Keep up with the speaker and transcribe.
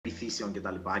πεποιήσεων και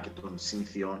τα λοιπά και των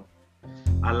συνηθιών.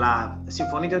 Αλλά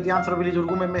συμφωνείτε ότι οι άνθρωποι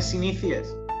λειτουργούμε με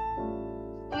συνήθειες?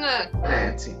 Ναι.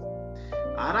 Έτσι.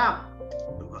 Άρα,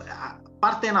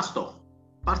 πάρτε ένα στόχο.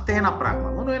 Πάρτε ένα πράγμα,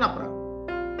 μόνο ένα πράγμα.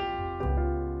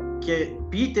 Και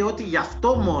πείτε ότι γι'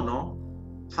 αυτό μόνο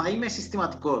θα είμαι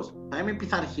συστηματικός, θα είμαι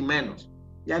πειθαρχημένος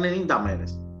για 90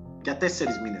 μέρες, για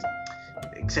 4 μήνες.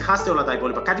 Ξεχάστε όλα τα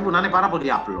υπόλοιπα, κάτι που να είναι πάρα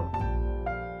πολύ απλό.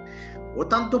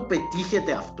 Όταν το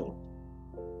πετύχετε αυτό,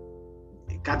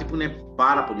 κάτι που είναι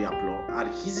πάρα πολύ απλό,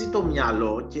 αρχίζει το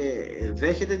μυαλό και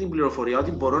δέχεται την πληροφορία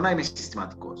ότι μπορώ να είμαι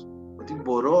συστηματικός, ότι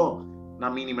μπορώ να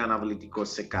μην είμαι αναβλητικός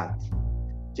σε κάτι.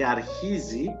 Και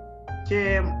αρχίζει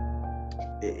και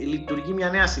λειτουργεί μια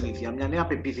νέα συνήθεια, μια νέα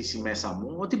πεποίθηση μέσα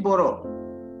μου, ότι μπορώ.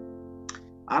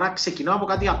 Άρα ξεκινάω από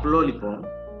κάτι απλό λοιπόν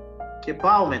και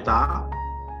πάω μετά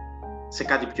σε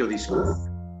κάτι πιο δύσκολο.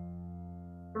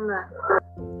 Ναι.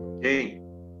 Okay.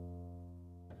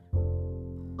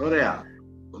 Ωραία.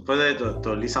 Οπότε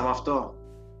το λύσαμε αυτό.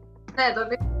 Ναι, το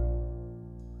λύσαμε.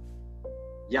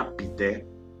 Για πείτε,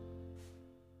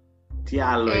 τι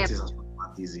άλλο έτσι σας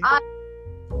προβληματίζει?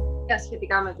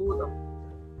 Σχετικά με τούτο.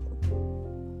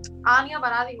 Αν για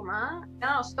παράδειγμα,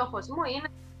 ένας στόχος μου είναι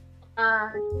να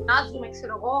γυμνάζουμε,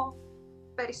 ξέρω εγώ,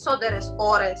 περισσότερες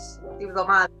ώρες τη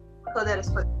βδομάδα, περισσότερες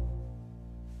φορές.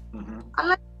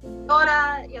 Αλλά τώρα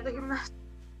για το γυμναστήριο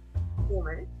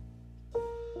πούμε.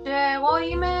 Και εγώ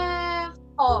είμαι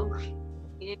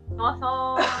νιώθω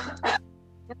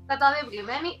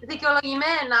καταδευλημένη,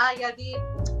 δικαιολογημένα, γιατί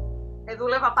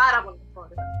δούλευα πάρα πολλές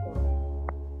φορές.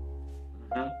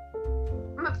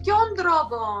 Με ποιον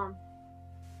τρόπο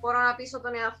μπορώ να πείσω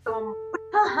τον εαυτό μου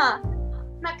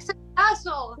να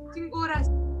ξεπεράσω την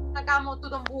κούραση, να κάνω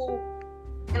τούτο που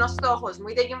είναι ο στόχος μου,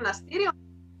 είτε γυμναστήριο,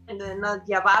 να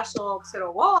διαβάσω, ξέρω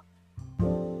εγώ,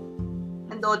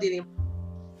 εν το οτιδήποτε.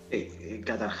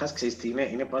 Καταρχάς, ξέρεις τι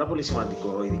είναι πάρα πολύ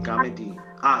σημαντικό, ειδικά με τη...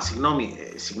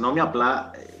 συγγνώμη,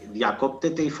 απλά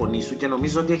διακόπτεται η φωνή σου και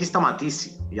νομίζω ότι έχει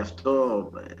σταματήσει, γι' αυτό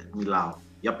μιλάω.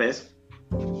 Για πες.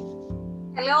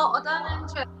 Λέω, όταν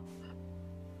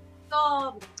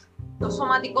το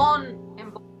σωματικό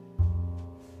εμπόδιο.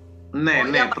 Ναι,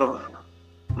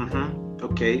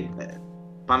 οκ.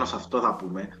 Πάνω σε αυτό θα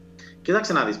πούμε.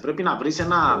 Κοίταξε να δεις, πρέπει να βρεις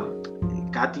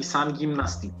κάτι σαν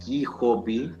γυμναστική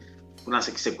χόμπι που να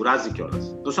σε ξεκουράζει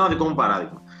κιόλας. Δώσω ένα δικό μου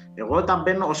παράδειγμα. Εγώ όταν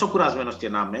μπαίνω, όσο κουρασμένος και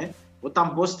να είμαι,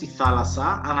 όταν μπω στη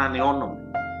θάλασσα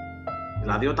ανανεώνομαι.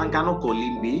 Δηλαδή όταν κάνω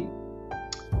κολύμπι,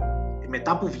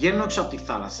 μετά που βγαίνω έξω από τη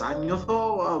θάλασσα, νιώθω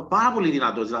πάρα πολύ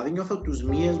δυνατός. Δηλαδή νιώθω τους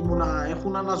μύες μου να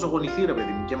έχουν αναζωογονηθεί, ρε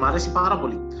παιδί μου, και μου αρέσει πάρα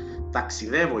πολύ.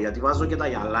 Ταξιδεύω, γιατί βάζω και τα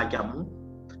γυαλάκια μου,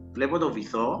 βλέπω το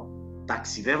βυθό,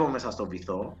 ταξιδεύω μέσα στο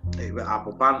βυθό,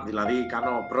 από πάνω, δηλαδή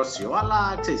κάνω πρόσιο,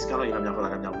 αλλά ξέρεις, κάνω για καμιά φορά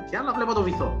καμιά βουτιά, αλλά βλέπω το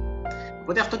βυθό.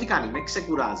 Οπότε αυτό τι κάνει, με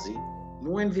ξεκουράζει,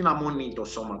 μου ενδυναμώνει το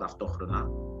σώμα ταυτόχρονα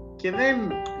και δεν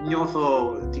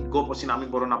νιώθω την κόπωση να μην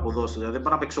μπορώ να αποδώσω, δηλαδή δεν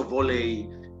μπορώ να παίξω βόλεϊ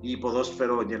ή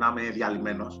ποδόσφαιρο και να είμαι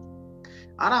διαλυμένος.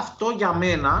 Άρα αυτό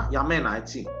για μένα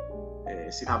έτσι,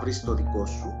 εσύ θα βρεις το δικό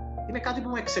σου, είναι κάτι που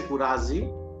με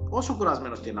ξεκουράζει, όσο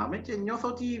κουρασμένος και να είμαι, και νιώθω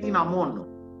ότι δυναμώνω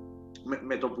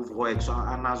με το που βγω έξω,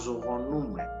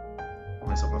 αναζωογονούμε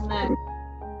μέσα από αυτό. Ναι.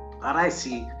 Άρα εσύ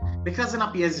δεν χρειάζεται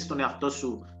να πιέζεις τον εαυτό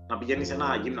σου να πηγαίνεις σε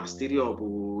ένα γυμναστήριο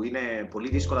που είναι πολύ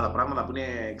δύσκολα τα πράγματα, που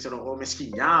είναι, ξέρω εγώ, με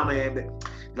σκοινιά,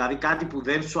 δηλαδή κάτι που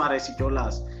δεν σου αρέσει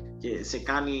κιόλας και σε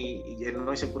κάνει,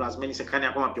 ενώ είσαι κουρασμένη, σε κάνει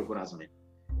ακόμα πιο κουρασμένη.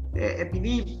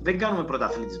 Επειδή δεν κάνουμε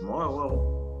πρωταθλητισμό, εγώ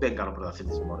δεν κάνω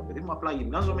πρωταθλητισμό, ρε παιδί μου, απλά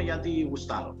γυμνάζομαι γιατί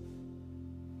γουστάρω.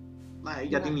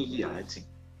 Για την υγεία, έτσι.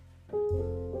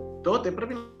 Τότε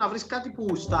πρέπει να βρεις κάτι που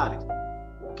γουστάρεις.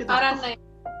 Άρα ναι,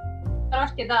 τώρα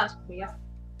αρκετά, ας πούμε.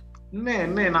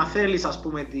 Ναι, να θέλεις, ας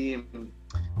πούμε,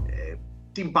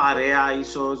 την παρέα,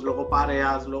 ίσως, λόγω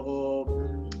παρέας, λόγω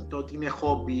το ότι είναι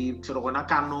χόμπι, ξέρω εγώ, να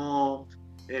κάνω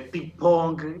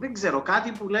πινκ-πονγκ, δεν ξέρω,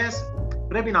 κάτι που λες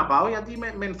πρέπει να πάω γιατί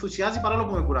με ενθουσιάζει παρόλο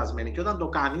που είμαι κουρασμένη. Και όταν το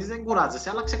κάνεις δεν κουράζεσαι,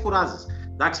 αλλά ξεκουράζεις.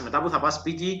 Εντάξει, μετά που θα πας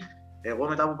σπίτι, εγώ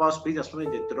μετά που πάω σπίτι, ας πούμε,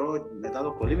 και τρώω μετά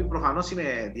το κολύμπι, προφανώς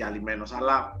είμαι διαλυμένος,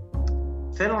 αλλά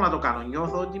θέλω να το κάνω,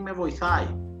 νιώθω ότι με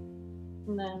βοηθάει.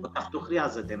 Ναι. Αυτό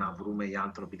χρειάζεται να βρούμε οι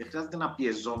άνθρωποι, δεν χρειάζεται να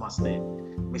πιεζόμαστε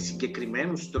με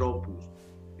συγκεκριμένους τρόπους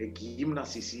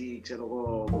γύμνασης ή ξέρω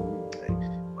εγώ,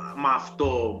 μα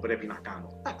αυτό πρέπει να κάνω.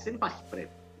 Εντάξει, δεν υπάρχει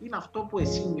πρέπει. Είναι αυτό που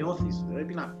εσύ νιώθεις,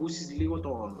 πρέπει να ακούσεις λίγο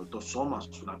το σώμα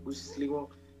σου, να ακούσεις λίγο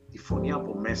τη φωνή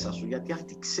από μέσα σου, γιατί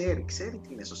αυτή ξέρει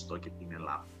τι είναι σωστό και τι είναι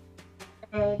λάθος.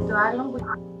 Το άλλο που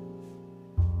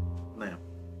ναι.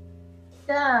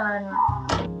 ήταν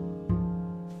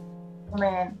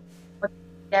ότι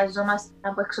χρειαζόμαστε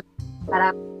από εξωτερικά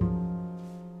παράγοντα.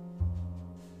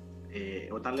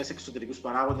 Όταν λες εξωτερικούς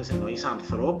παράγοντες, εννοείς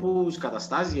ανθρώπους,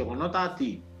 καταστάσεις, γεγονότα, τι?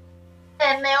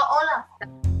 Ναι, όλα αυτά.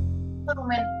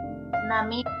 Μπορούμε να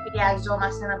μην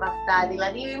επηρεαζόμαστε από αυτά.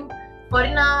 Δηλαδή,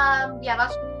 μπορεί να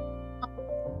διαβάσουμε,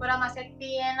 μπορεί να μας έρθει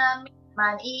ένα μήνυμα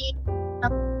ή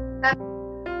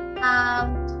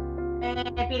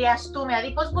να επηρεαστούμε. Δηλαδή,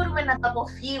 πώς μπορούμε να το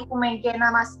αποφύγουμε και να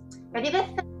μας... Γιατί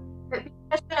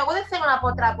εγώ δεν θέλω να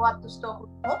αποτραπώ από τους στόχους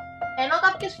μου, ενώ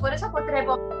κάποιες φορές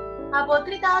αποτρέπω από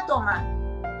τρίτα άτομα.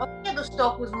 Όχι για τους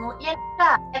στόχους μου, γενικά,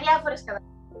 για διάφορες καταστάσεις.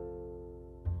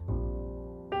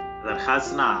 Καταρχάς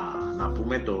να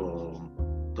πούμε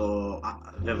το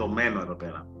δεδομένο εδώ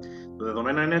πέρα. Το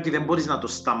δεδομένο είναι ότι δεν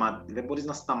μπορείς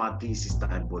να σταματήσεις τα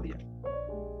εμπόδια.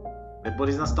 Δεν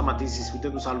μπορείς να σταματήσεις ούτε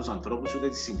τους άλλους ανθρώπους, ούτε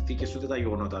τις συνθήκες, ούτε τα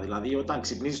γεγονότα. Δηλαδή, όταν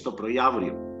ξυπνήσεις το πρωί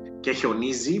αύριο και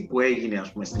χιονίζει, που έγινε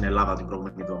ας πούμε στην Ελλάδα την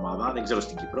προηγούμενη εβδομάδα, δεν ξέρω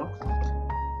στην Κύπρο,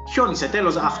 χιόνισε,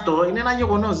 τέλος. Αυτό είναι ένα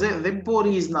γεγονός, δεν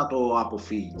μπορείς να το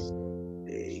αποφύγεις.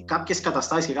 Κάποιες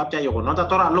καταστάσεις και κάποια γεγονότα,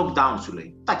 τώρα lockdown σου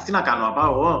λέει. Εντάξει, τι να κάνω, να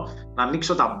πάω εγώ να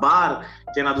ανοίξω τα μπαρ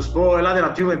και να τους πω ελάτε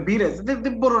να πιούμε μπύρες.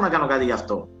 Δεν μπορώ να κάνω κάτι γι'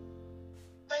 αυτό.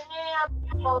 Είναι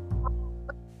από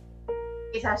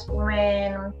ας πούμε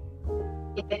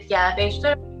και τέτοια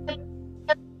περισσότερα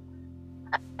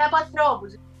από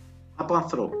ανθρώπους. Από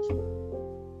ανθρώπους.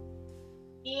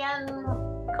 Ή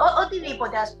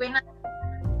οτιδήποτε ας πούμε να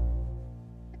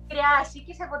επηρεάσει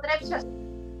και σε αποτρέψει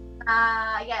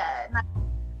να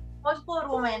πώς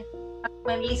μπορούμε να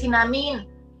έχουμε λύση να μην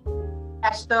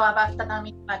πιαστώ από αυτά τα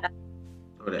μήνυματα.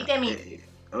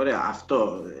 Ωραία,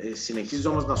 αυτό. Συνεχίζω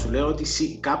όμως να σου λέω ότι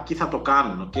κάποιοι θα το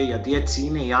κάνουν, okay? Γιατί έτσι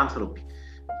είναι οι άνθρωποι.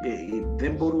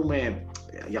 Δεν μπορούμε,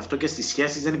 γι' αυτό και στις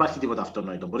σχέσεις δεν υπάρχει τίποτα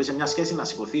αυτονόητο. Μπορεί σε μια σχέση να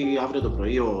σηκωθεί αύριο το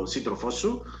πρωί ο σύντροφός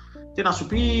σου και να σου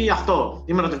πει αυτό,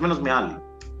 είμαι ερωτευμένος με άλλη.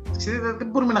 Δεν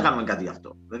μπορούμε να κάνουμε κάτι γι'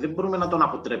 αυτό. Δεν μπορούμε να τον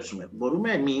αποτρέψουμε.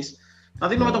 Μπορούμε εμείς να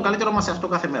δίνουμε τον καλύτερο μας σε αυτό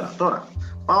κάθε μέρα. Τώρα,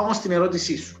 πάω όμως στην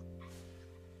ερώτησή σου.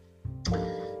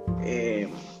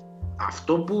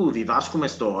 Αυτό που διδάσκουμε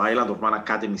στο Island of Man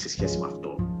Academy σε σχέση με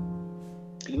αυτό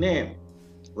είναι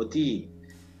ότι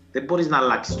δεν μπορείς να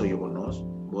αλλάξεις το γεγονός,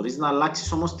 μπορείς να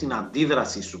αλλάξεις όμως την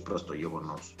αντίδραση σου προς το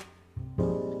γεγονός.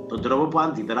 Τον τρόπο που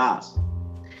αντιδράς.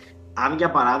 Αν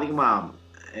για παράδειγμα,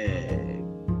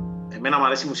 εμένα μου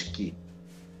αρέσει η μουσική,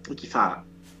 η κιθάρα.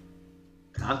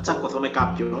 Αν τσακωθώ με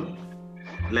κάποιον,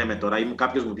 λέμε τώρα, ή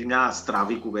κάποιος μου πει μια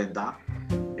στραβή κουβέντα,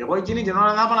 εγώ εκείνη την ώρα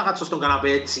δεν θα πάω να κάτσω στον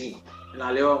καναπέ έτσι,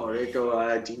 να λέω,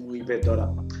 τι μου είπε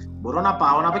τώρα. Μπορώ να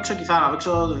πάω να παίξω κιθάρα, να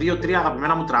παίξω 2-3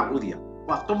 αγαπημένα μου τραγούδια,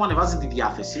 που αυτό μου ανεβάζει τη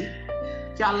διάθεση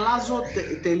και αλλάζω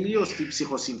τελείως τη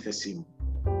ψυχοσύνθεσή μου.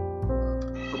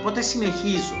 Οπότε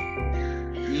συνεχίζω.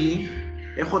 Ή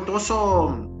έχω τόσο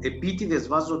επίτηδες,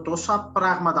 βάζω τόσα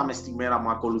πράγματα μες στη μέρα μου,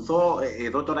 ακολουθώ,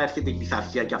 εδώ τώρα έρχεται η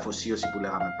πειθαρχία και αφοσίωση που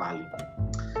λέγαμε πάλι.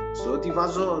 Στο ότι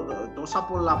βάζω τόσα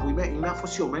πολλά που είμαι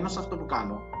αφοσιωμένος σε αυτό που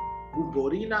κάνω, που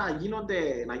μπορεί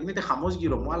να γίνεται χαμός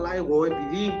γύρω μου, αλλά εγώ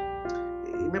επειδή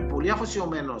είμαι πολύ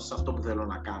αφοσιωμένος σε αυτό που θέλω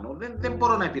να κάνω, δεν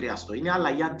μπορώ να επηρεαστώ. Είναι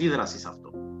αλλαγή αντίδραση σε αυτό.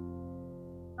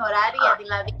 Ωράρια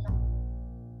δηλαδή.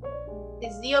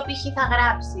 Τις 2 π.χ. θα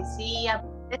γράψεις ή από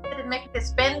 4 μέχρι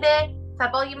τις 5 θα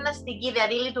πάω γυμναστική,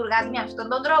 δηλαδή λειτουργάς με αυτόν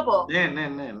τον τρόπο.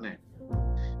 Ναι.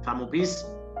 Θα μου πεις,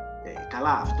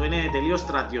 καλά, αυτό είναι τελείως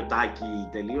στρατιωτάκι,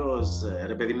 τελείως,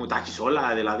 ρε παιδί μου, τα έχεις όλα,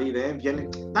 δηλαδή δεν βγαίνει.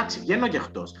 Εντάξει, βγαίνω και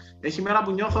εκτός. Έχει μέρα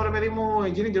που νιώθω, ρε παιδί μου,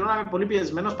 εκείνη την ώρα είμαι πολύ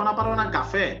πιεσμένος, πάω να πάρω έναν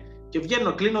καφέ. Και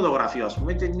βγαίνω, κλείνω το γραφείο, ας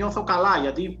πούμε, και νιώθω καλά,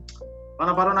 γιατί πάω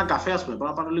να πάρω έναν καφέ, ας πούμε, πάω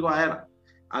να πάρω λίγο αέρα.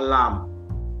 Αλλά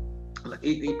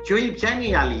ποια είναι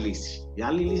η άλλη λύση? Η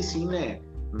άλλη λύση είναι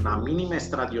να μην είμαι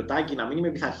στρατιωτάκι, να μην είμαι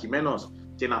πειθαρχημένος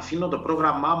και να αφήνω το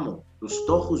πρόγραμμά μου, τους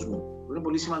στόχους μου, που είναι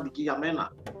πολύ σημαντικοί για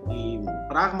μένα, οι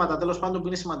πράγματα τέλος πάντων που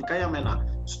είναι σημαντικά για μένα,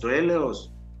 στο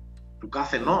έλεος του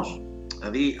καθενός.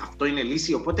 Δηλαδή αυτό είναι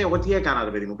λύση. Οπότε εγώ τι έκανα,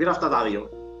 ρε παιδί μου, πήρα αυτά τα 2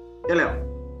 και λέω,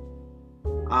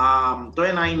 το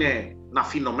ένα είναι να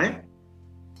αφήνομαι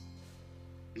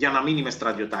για να μην είμαι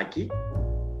στρατιωτάκι.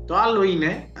 Το άλλο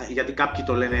είναι, γιατί κάποιοι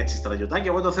το λένε έτσι στρατιωτάκι,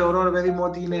 εγώ το θεωρώ, ρε παιδί μου,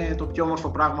 ότι είναι το πιο όμορφο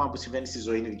πράγμα που συμβαίνει στη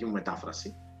ζωή, είναι η δική μου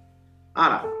μετάφραση.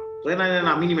 Άρα, το ένα είναι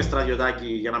να μην είμαι στρατιωτάκι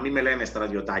για να μην με λένε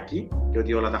στρατιωτάκι και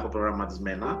ότι όλα τα έχω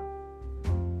προγραμματισμένα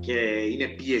και είναι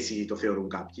πίεση, το θεωρούν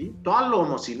κάποιοι. Το άλλο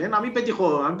όμως είναι να μην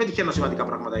πετυχαίνω σημαντικά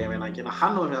πράγματα για μένα και να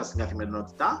χάνομαι μέσα στην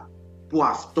καθημερινότητα, που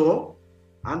αυτό,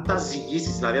 αν τα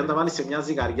ζυγίσεις, δηλαδή αν τα βάλεις σε μια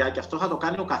ζυγαριά, και αυτό θα το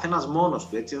κάνει ο καθένας μόνος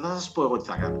του, έτσι, δεν θα σας πω εγώ τι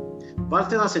θα κάνω.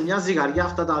 Βάλτε τα σε μια ζυγαριά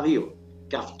αυτά τα 2.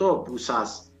 Και αυτό που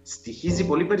σας στοιχίζει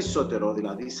πολύ περισσότερο,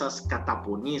 δηλαδή σας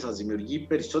καταπονεί, σας δημιουργεί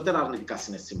περισσότερα αρνητικά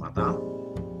συναισθήματα,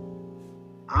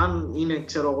 αν είναι,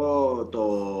 ξέρω εγώ, το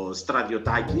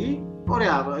στρατιωτάκι,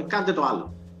 ωραία, κάντε το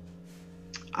άλλο.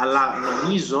 Αλλά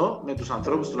νομίζω, με τους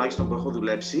ανθρώπους τουλάχιστον που έχω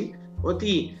δουλέψει,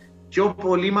 ότι πιο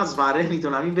πολύ μας βαραίνει το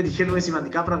να μην πετυχαίνουμε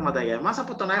σημαντικά πράγματα για εμάς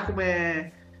από το να έχουμε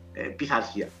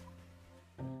πειθαρχία.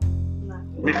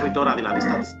 Μέχρι τώρα δηλαδή,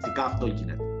 στατιστικά αυτό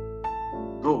γίνεται.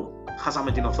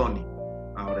 Χάσαμε την οθόνη.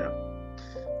 Ωραία.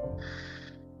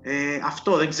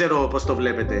 Αυτό δεν ξέρω πώς το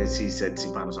βλέπετε εσείς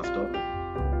έτσι πάνω σε αυτό.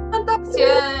 Εντάξει,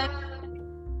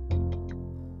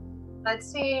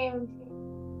 έτσι,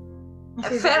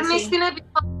 φέρνεις την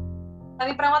επιφάνεια.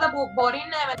 Δηλαδή πράγματα που μπορεί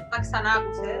να τα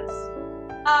ξανάκουσες,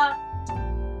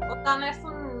 όταν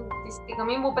έρθουν τη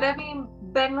στιγμή που πρέπει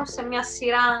μπαίνουν σε μια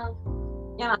σειρά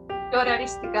για να είναι πιο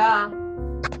ρεαλιστικά.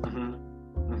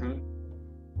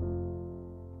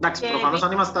 Εντάξει, προφανώς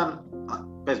αν ήμασταν...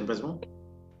 Πες μου.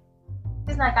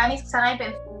 Να κάνεις ξανά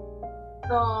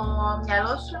το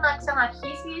μυαλό σου να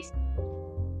ξαναρχίσεις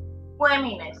που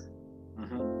έμεινες.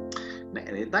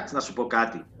 Ναι, εντάξει, να σου πω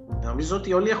κάτι. Νομίζω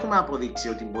ότι όλοι έχουμε αποδείξει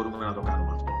ότι μπορούμε να το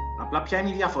κάνουμε αυτό. Απλά ποια είναι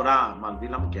η διαφορά,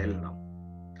 Μαλβίνα μου και Έλληνα.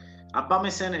 Αν πάμε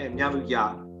σε μια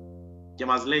δουλειά και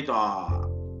μας λέει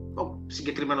ο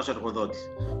συγκεκριμένος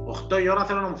εργοδότης, 8 η ώρα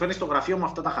θέλω να μου φέρνεις στο γραφείο μου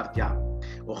αυτά τα χαρτιά.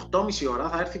 8.30 ώρα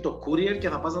θα έρθει το courier και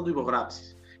θα πας να του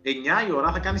υπογράψεις. 9 η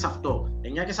ώρα θα κάνεις αυτό.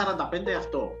 9 και 45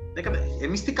 αυτό.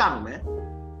 Εμείς τι κάνουμε?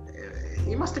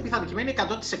 Είμαστε πειθαρχημένοι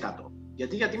 100%.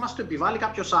 Γιατί μας το επιβάλλει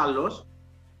κάποιος άλλος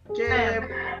και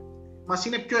μας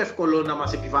είναι πιο εύκολο να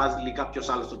μας επιβάλλει κάποιος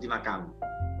άλλος το τι να κάνουμε.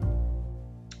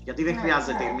 Γιατί δεν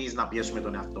χρειάζεται εμείς να πιέσουμε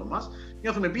τον εαυτό μας,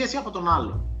 νιώθουμε πίεση από τον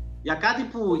άλλο. Για κάτι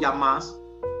που για μας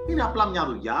είναι απλά μια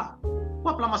δουλειά, που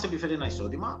απλά μας επιφέρει ένα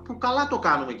εισόδημα, που καλά το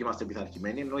κάνουμε και είμαστε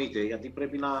πειθαρχημένοι, εννοείται, γιατί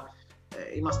πρέπει να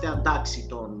είμαστε αντάξει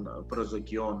των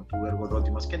προσδοκιών του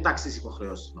εργοδότη μας και εντάξει στις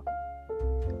υποχρεώσεις μας.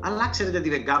 Αλλά ξέρετε τι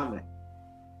δεν κάνουμε?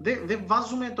 Δεν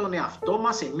βάζουμε τον εαυτό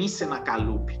μας εμείς σε ένα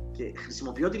καλούπι. Και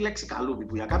χρησιμοποιώ τη λέξη καλούπι,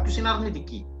 που για κάποιους είναι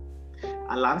αρνητική.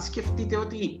 Αλλά αν σκεφτείτε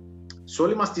ότι σε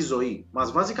όλη μας τη ζωή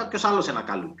μας βάζει κάποιος άλλος ένα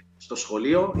καλούπι. Στο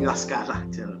σχολείο η δασκάλα,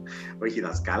 όχι η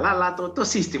δασκάλα, αλλά το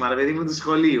σύστημα, ρε παιδί μου, του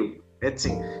σχολείου.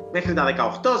 Έτσι. Μέχρι τα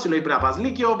 18 σου λέει πρέπει να πας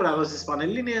Λύκειο, πρέπει να δώσεις τις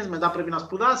Πανελλήνιες, μετά πρέπει να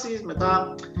σπουδάσεις,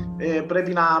 μετά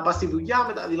πρέπει να πας στη δουλειά.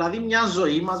 Δηλαδή μια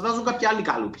ζωή μας βάζουν κάποια άλλη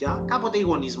καλούπια. Κάποτε οι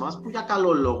γονείς μας, που για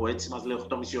καλό λόγο έτσι μας λέει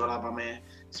 8.30 ώρα πάμε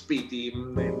σπίτι,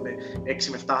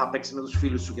 6 με 7 θα παίξεις με τους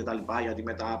φίλους σου κτλ. Γιατί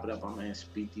μετά πρέπει να πάμε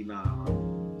σπίτι να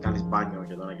κάνεις μπάνιο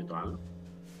και το ένα και το άλλο.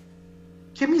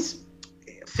 Και εμείς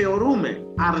θεωρούμε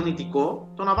αρνητικό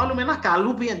το να βάλουμε ένα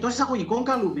καλούπι, εντός εισαγωγικών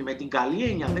καλούπι, με την καλή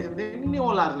έννοια. Δεν είναι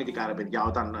όλα αρνητικά, ρε παιδιά.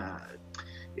 Όταν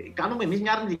κάνουμε εμείς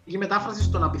μια αρνητική μετάφραση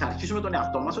στο να πειθαρχήσουμε τον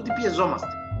εαυτό μας, ότι πιεζόμαστε.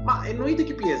 Μα εννοείται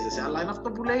και πιέζεσαι, αλλά είναι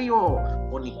αυτό που λέει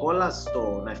ο Νικόλας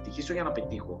στο να ευτυχήσω για να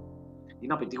πετύχω. Ή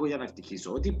να πετύχω για να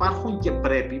ευτυχήσω. Ότι υπάρχουν και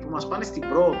πρέπει που μας πάνε στην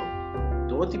πρόοδο.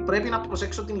 Το ότι πρέπει να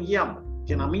προσέξω την υγεία μου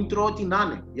και να μην τρώω ό,τι να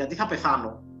είναι, γιατί θα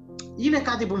πεθάνω. Είναι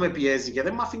κάτι που με πιέζει και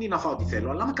δεν με αφήνει να φάω ό,τι θέλω,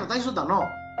 αλλά με κρατάει ζωντανό.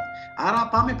 Άρα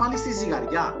πάμε πάλι στη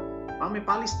ζυγαριά. Πάμε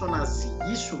πάλι στο να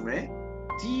ζυγίσουμε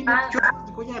τι είναι πιο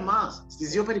σημαντικό για εμάς. Στις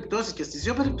δύο περιπτώσεις, και στις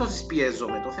δύο περιπτώσεις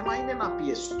πιέζομαι. Το θέμα είναι να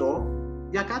πιεστώ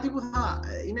για κάτι που θα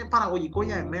είναι παραγωγικό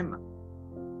για εμένα.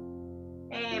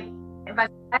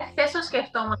 Βασικά, χθες το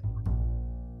σκεφτόμουν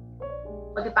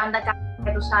ότι πάντα κάνουμε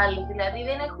για τους άλλους. Δηλαδή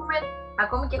δεν έχουμε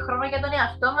ακόμη και χρόνο για τον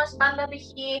εαυτό μας. Πάντα π.χ.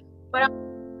 μπορεί να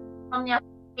κάνουμε μια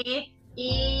φύση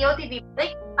ή οτιδήποτε.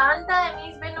 Πάντα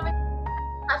εμείς μπαίνουμε,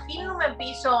 αφήνουμε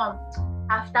πίσω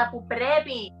αυτά που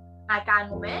πρέπει να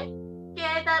κάνουμε και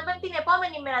την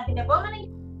επόμενη μέρα, την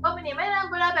επόμενη μέρα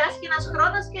μπορεί να περάσει και ένας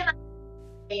χρόνος και να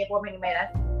η επόμενη μέρα.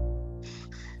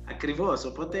 Ακριβώς,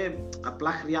 οπότε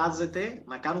απλά χρειάζεται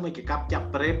να κάνουμε και κάποια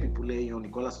πρέπει που λέει ο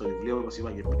Νικόλας στο βιβλίο, όπως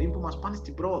είπα και πριν, που μας πάνε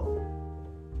στην πρόοδο.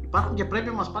 Υπάρχουν και πρέπει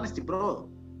που μας πάνε στην πρόοδο.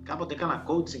 Κάποτε έκανα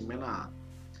coaching με ένα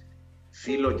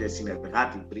φίλο και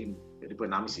συνεργάτη πριν περίπου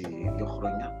 1,5-2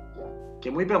 χρόνια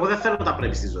και μου είπε: εγώ δεν θέλω τα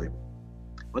πρέπει στη ζωή μου.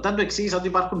 Όταν του εξήγησα ότι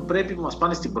υπάρχουν πρέπει που μας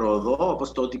πάνε στην πρόοδο,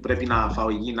 όπως το ότι πρέπει να φάω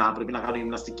υγιεινά, πρέπει να κάνω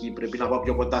γυμναστική, πρέπει να πάω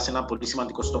πιο κοντά σε ένα πολύ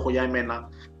σημαντικό στόχο για εμένα,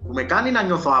 που με κάνει να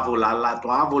νιώθω άβολα, αλλά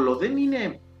το άβολο δεν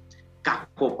είναι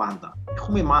κακό πάντα.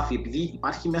 Έχουμε μάθει, επειδή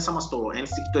υπάρχει μέσα μας το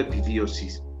ένστικτο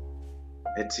επιβίωσης,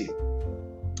 έτσι,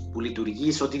 που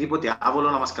λειτουργεί σε οτιδήποτε άβολο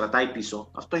να μας κρατάει πίσω.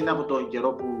 Αυτό είναι από τον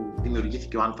καιρό που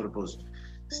δημιουργήθηκε ο άνθρωπος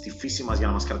στη φύση μας για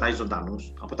να μας κρατάει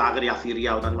ζωντανούς, από τα άγρια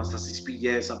θηρία όταν ήμασταν στις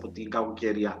πηγές, από την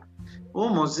κακοκαιρία.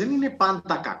 Όμως δεν είναι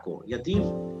πάντα κακό,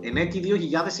 γιατί εν έτη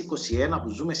 2021 που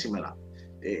ζούμε σήμερα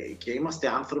και είμαστε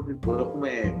άνθρωποι που έχουμε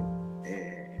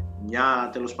μια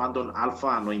τέλος πάντων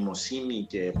αλφα νοημοσύνη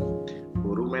και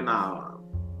μπορούμε να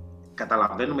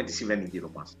καταλαβαίνουμε τι συμβαίνει γύρω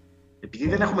μας. Επειδή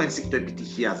δεν έχουμε ένστικτο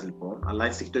επιτυχίας λοιπόν, αλλά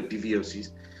ένστικτο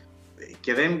επιβίωσης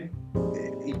και δεν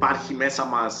υπάρχει μέσα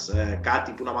μας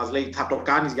κάτι που να μας λέει θα το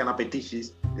κάνεις για να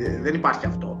πετύχεις, δεν υπάρχει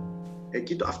αυτό.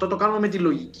 Αυτό το κάνουμε με τη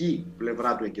λογική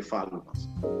πλευρά του εγκεφάλου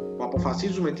μας. Που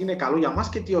αποφασίζουμε τι είναι καλό για μας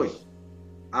και τι όχι.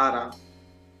 Άρα,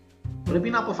 πρέπει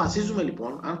να αποφασίζουμε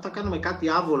λοιπόν αν θα κάνουμε κάτι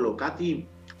άβολο, κάτι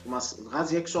που μας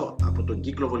βγάζει έξω από τον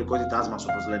κύκλο βολικότητάς μας,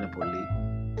 όπως λένε πολλοί,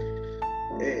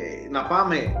 να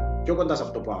πάμε πιο κοντά σε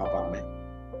αυτό που αγαπάμε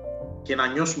και να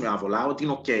νιώσουμε άβολα, ότι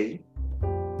είναι ok,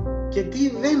 και τι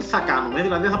δεν θα κάνουμε,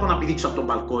 δηλαδή δεν θα πάω να πηδήξω από τον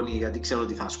μπαλκόνι γιατί ξέρω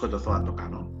ότι θα σκοτωθώ αν το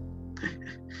κάνω.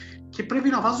 Και πρέπει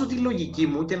να βάζω τη λογική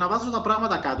μου και να βάζω τα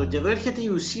πράγματα κάτω. Και εδώ έρχεται η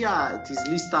ουσία της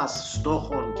λίστας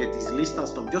στόχων και της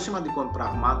λίστας των πιο σημαντικών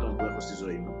πραγμάτων που έχω στη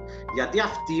ζωή μου. Γιατί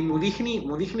αυτή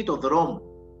μου δείχνει το δρόμο.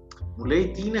 Μου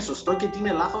λέει τι είναι σωστό και τι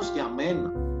είναι λάθος για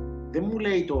μένα. Δεν μου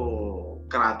λέει το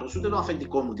κράτος, ούτε το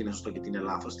αφεντικό μου τι είναι σωστό και τι είναι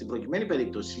λάθος. Στην προκειμένη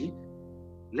περίπτωση,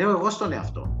 λέω εγώ στον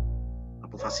εαυτό.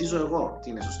 Αποφασίζω εγώ τι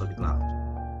είναι σωστό και τι λάθος.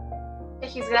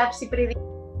 Έχεις γράψει πριν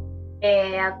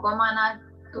ακόμα να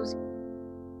τους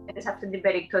σε αυτή την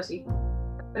περίπτωση.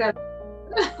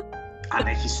 Αν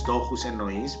έχεις στόχους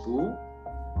εννοείς που...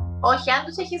 Όχι, αν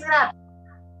τους έχεις γράψει.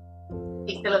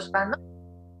 Τέλος πάντων,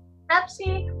 γράψει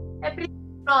πριν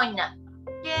χρόνια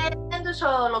και δεν τους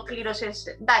ολοκλήρωσες.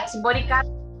 Εντάξει, μπορεί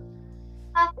κάτι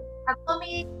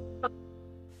ακόμη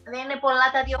δεν είναι πολλά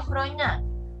τα 2 χρόνια.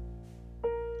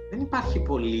 Δεν υπάρχει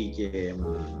πολύ και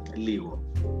λίγο.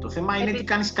 Το θέμα είναι τι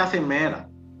κάνεις κάθε μέρα.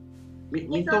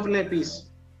 Μην το βλέπεις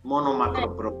μόνο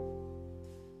μακροπρόθεσμα.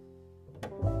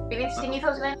 Επειδή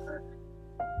συνήθως λένε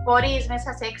μπορείς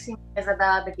μέσα σε 6 μήνες να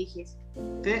τα πετύχεις.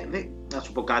 Να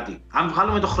σου πω κάτι. Αν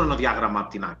βγάλουμε το χρονοδιάγραμμα από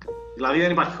την άκρη, δηλαδή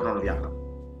δεν υπάρχει χρονοδιάγραμμα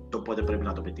το πότε πρέπει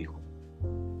να το πετύχω.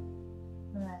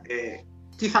 Ναι.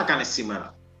 Τι θα κάνεις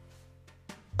σήμερα?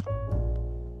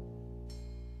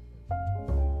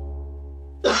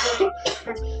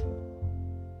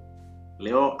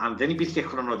 Λέω, αν δεν υπήρχε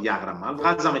χρονοδιάγραμμα, αν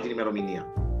βγάζαμε την ημερομηνία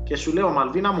και σου λέω,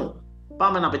 Μαλβίνα μου,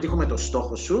 πάμε να πετύχουμε το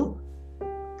στόχο σου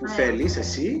που θέλεις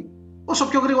εσύ, όσο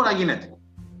πιο γρήγορα γίνεται.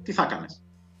 Τι θα κάνεις?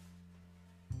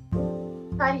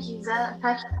 Θα άρχιζα.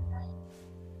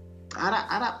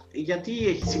 Άρα, γιατί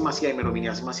έχει σημασία η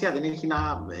ημερομηνία? Σημασία δεν έχει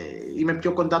να είμαι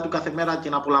πιο κοντά του κάθε μέρα και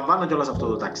να απολαμβάνω κιόλας αυτό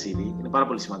το ταξίδι. Είναι πάρα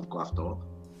πολύ σημαντικό αυτό.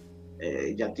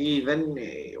 Γιατί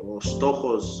ο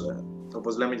στόχος,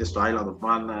 όπως λέμε και στο Island of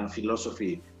Man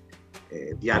Philosophy,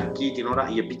 διαρκεί την ώρα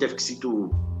η επίτευξή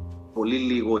του πολύ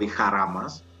λίγο η χαρά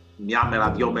μας. 1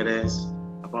 μέρα, 2 μέρες,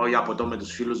 θα πάω για ποτό με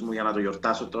τους φίλους μου για να το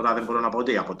γιορτάσω. Τώρα δεν μπορώ να πάω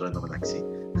ούτε για ποτό εντωμεταξύ.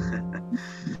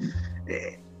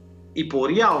 Η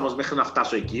πορεία όμως μέχρι να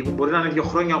φτάσω εκεί, που μπορεί να είναι 2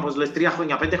 χρόνια, όπως λες, 3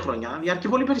 χρόνια, 5 χρόνια, διαρκεί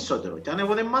πολύ περισσότερο. Και αν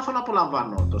εγώ δεν μάθω να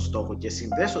απολαμβάνω το στόχο και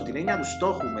συνδέσω την έννοια του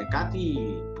στόχου με κάτι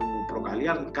που μου προκαλεί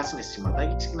αρνητικά συναισθήματα,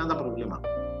 εκεί ξεκινάνε τα προβλήματα.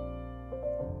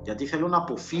 Γιατί θέλω να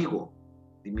αποφύγω,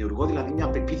 δημιουργώ δηλαδή μια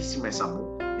πεποίθηση μέσα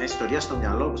μου, μια ιστορία στο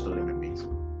μυαλό, όπως το λέμε εμείς,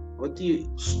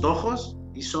 ότι στόχος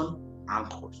ίσον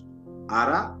άγχος.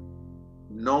 Άρα,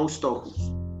 no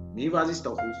στόχους. Μην βάζεις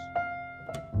στόχους,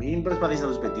 μην προσπαθείς να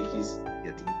τους πετύχεις,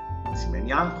 γιατί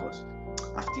σημαίνει άγχος.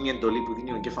 Αυτή είναι η εντολή που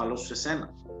δίνει ο εγκέφαλός σου σε σένα.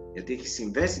 Γιατί έχει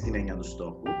συνδέσει την έννοια του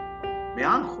στόχου με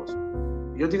άγχος.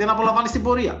 Διότι δεν απολαμβάνεις την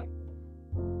πορεία.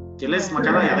 Και λες, μα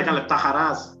καλά, για 10 λεπτά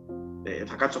χαράς,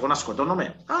 θα κάτσω εγώ να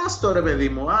σκοτώνομαι? Άστο ρε παιδί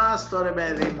μου,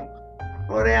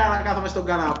 Ωραία να κάθομαι στον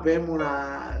καναπέ μου να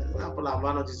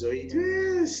απολαμβάνω τη ζωή.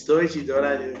 Στόχοι τώρα,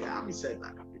 άμισε τα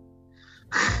καπί.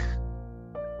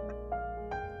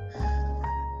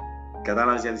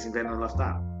 Κατάλαβες γιατί συμβαίνουν όλα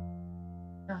αυτά?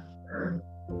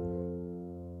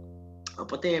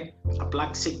 Οπότε απλά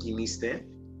ξεκινήστε,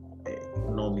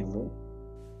 γνώμη μου,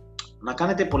 να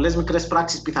κάνετε πολλές μικρές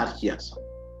πράξεις πειθαρχίας.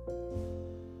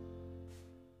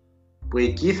 Που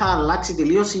εκεί θα αλλάξει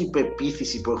τελείως η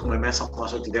πεποίθηση που έχουμε μέσα από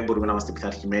μας ότι δεν μπορούμε να είμαστε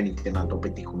πειθαρχημένοι και να το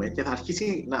πετύχουμε και θα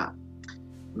αρχίσει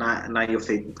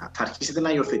θα αρχίσετε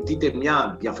να υιοθετείτε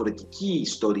μια διαφορετική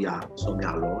ιστορία στο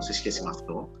μυαλό σε σχέση με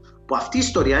αυτό, που αυτή η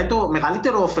ιστορία είναι το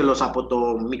μεγαλύτερο όφελος από το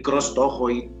μικρό στόχο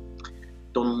ή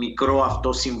το μικρό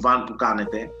αυτό συμβάν που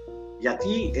κάνετε,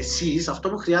 γιατί εσείς αυτό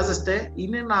που χρειάζεστε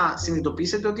είναι να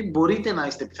συνειδητοποιήσετε ότι μπορείτε να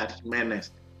είστε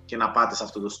πειθαρχημένες και να πάτε σε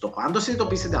αυτό το στόχο. Αν το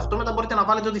συνειδητοποιήσετε αυτό, μετά μπορείτε να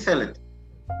βάλετε ό,τι θέλετε.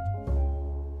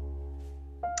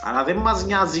 Αλλά δεν μας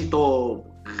νοιάζει το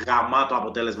γαμάτο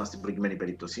αποτέλεσμα στην προκειμένη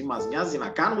περίπτωση. Μας νοιάζει να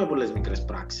κάνουμε πολλές μικρές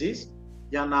πράξεις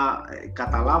για να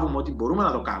καταλάβουμε ότι μπορούμε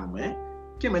να το κάνουμε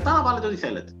και μετά να βάλετε ό,τι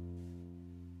θέλετε.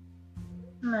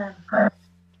 Ναι.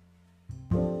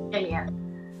 Τέλεια.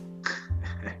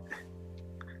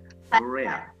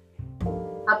 Ωραία.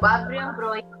 Από αύριο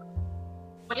πρωί,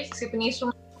 μόλις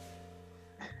ξυπνήσουμε.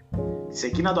 Σε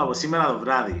εκείνα το από σήμερα το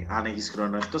βράδυ, αν έχεις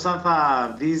χρόνο. Εκτός αν θα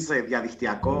δεις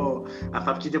διαδικτυακό, αν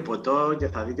θα πιείτε ποτό και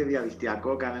θα δείτε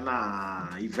διαδικτυακό κανένα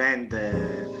event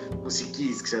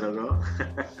μουσικής, ξέρω εγώ.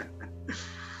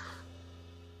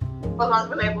 Πώς μας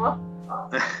βλέπω.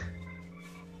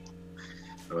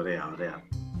 Ωραία, ωραία.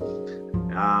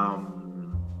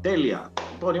 Τέλεια.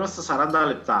 Λοιπόν, είμαστε στα 40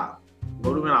 λεπτά.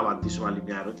 Μπορούμε να απαντήσουμε άλλη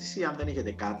μια ερώτηση, αν δεν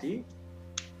έχετε κάτι.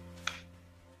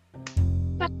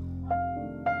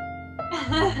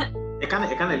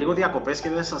 Έκανε λίγο διακοπές και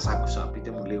δεν σας άκουσα.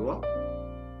 Πείτε μου λίγο.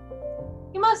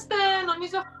 Είμαστε,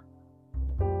 νομίζω,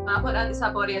 αφορά τις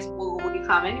απορίες που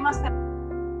είχαμε, είμαστε...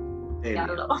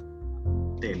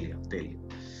 Τέλεια, τέλεια.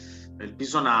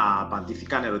 Ελπίζω να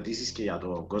απαντήθηκαν ερωτήσεις και για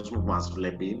τον κόσμο που μας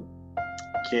βλέπει.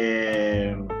 Και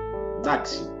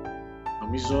εντάξει,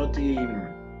 νομίζω ότι...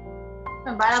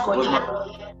 Με πάρα πολύ.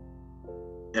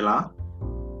 Έλα.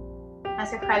 Να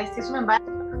σε ευχαριστήσουμε πάρα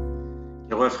πολύ.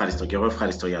 Και εγώ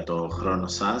ευχαριστώ για το χρόνο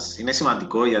σας. Είναι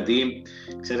σημαντικό γιατί,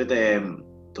 ξέρετε,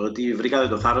 το ότι βρήκατε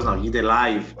το θάρρος να βγείτε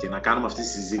live και να κάνουμε αυτή τη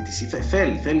συζήτηση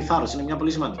θέλει θάρρος, είναι μια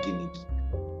πολύ σημαντική νίκη.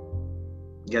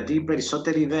 Γιατί οι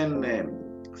περισσότεροι δεν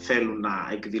θέλουν να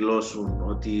εκδηλώσουν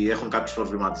ότι έχουν κάποιους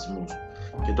προβληματισμούς.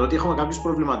 Και το ότι έχουμε κάποιους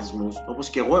προβληματισμούς, όπως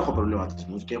και εγώ έχω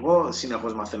προβληματισμούς και εγώ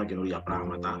συνεχώς μαθαίνω καινούργια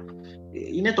πράγματα,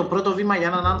 είναι το πρώτο βήμα για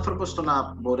έναν άνθρωπο στο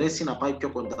να μπορέσει να πάει πιο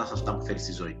κοντά σε αυτά που θέλει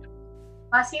στη ζωή του.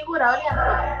 Μα σίγουρα όλοι οι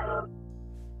άνθρωποι.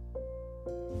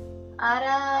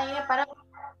 Άρα είναι πάρα πολύ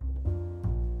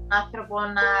άνθρωπο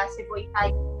να σε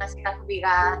βοηθάει, να σε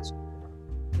καθοδηγά.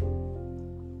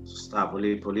 Σωστά,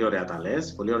 πολύ, πολύ ωραία τα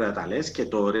λες, πολύ ωραία τα λες. Και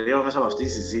το ωραίο μέσα από αυτή τη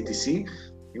συζήτηση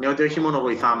είναι ότι όχι μόνο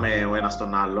βοηθάμε ο ένας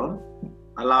τον άλλον,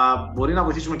 αλλά μπορεί να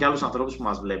βοηθήσουμε και άλλους ανθρώπους που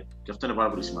μας βλέπουν. Και αυτό είναι πάρα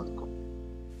πολύ σημαντικό.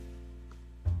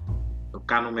 Το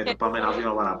κάνουμε, το πάμε ένα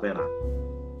βήμα παραπέρα.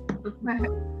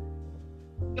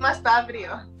 Είμαστε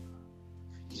αύριο.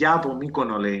 Γεια από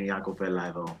Μύκονο, λέει η κοπέλα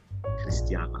εδώ,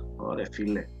 Χριστιανά. Ωραία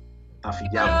φίλε, τα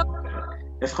φιλιά μου.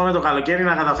 Εύχομαι το καλοκαίρι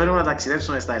να καταφέρουμε να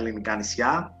ταξιδέψουμε στα ελληνικά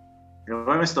νησιά.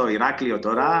 Εγώ είμαι στο Ηράκλειο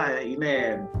τώρα, είναι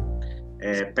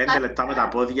 5 λεπτά με τα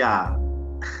πόδια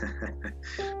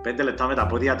 5 λεπτά με τα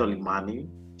πόδια το λιμάνι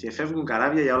και φεύγουν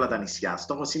καράβια για όλα τα νησιά.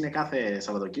 Στόχος είναι κάθε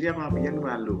Σαββατοκύριακο να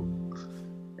πηγαίνουμε αλλού.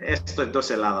 Έστω εντός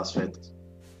Ελλάδας φέτος.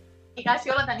 Ειδικά σε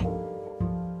όλα τα νησιά.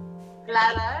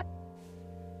 Ελλάδα,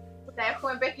 που τα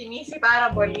έχουμε υπενθυμίσει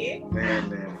πάρα πολύ.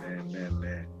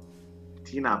 Ναι.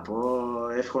 Τι να πω,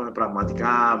 εύχομαι πραγματικά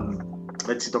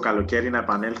έτσι το καλοκαίρι να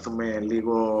επανέλθουμε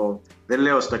λίγο, δεν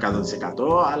λέω στο 100%,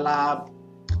 αλλά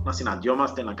να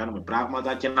συναντιόμαστε, να κάνουμε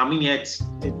πράγματα και να μείνει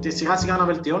έτσι. Και σιγά σιγά να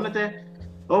βελτιώνεται,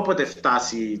 όποτε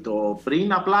φτάσει το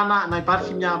πριν, απλά να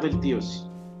υπάρχει μια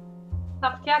βελτίωση.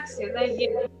 Θα φτιάξει, δεν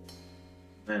γίνεται.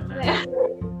 Ναι.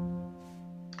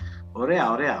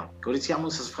 Ωραία. Κορίτσια μου,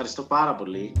 σας ευχαριστώ πάρα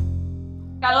πολύ.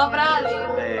 Καλό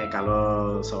βράδυ.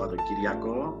 Καλό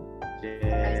Σαββατοκύριακο και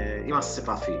είμαστε σε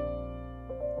επαφή.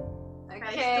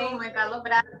 Ευχαριστούμε, καλό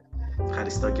βράδυ.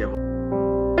 Ευχαριστώ και εγώ.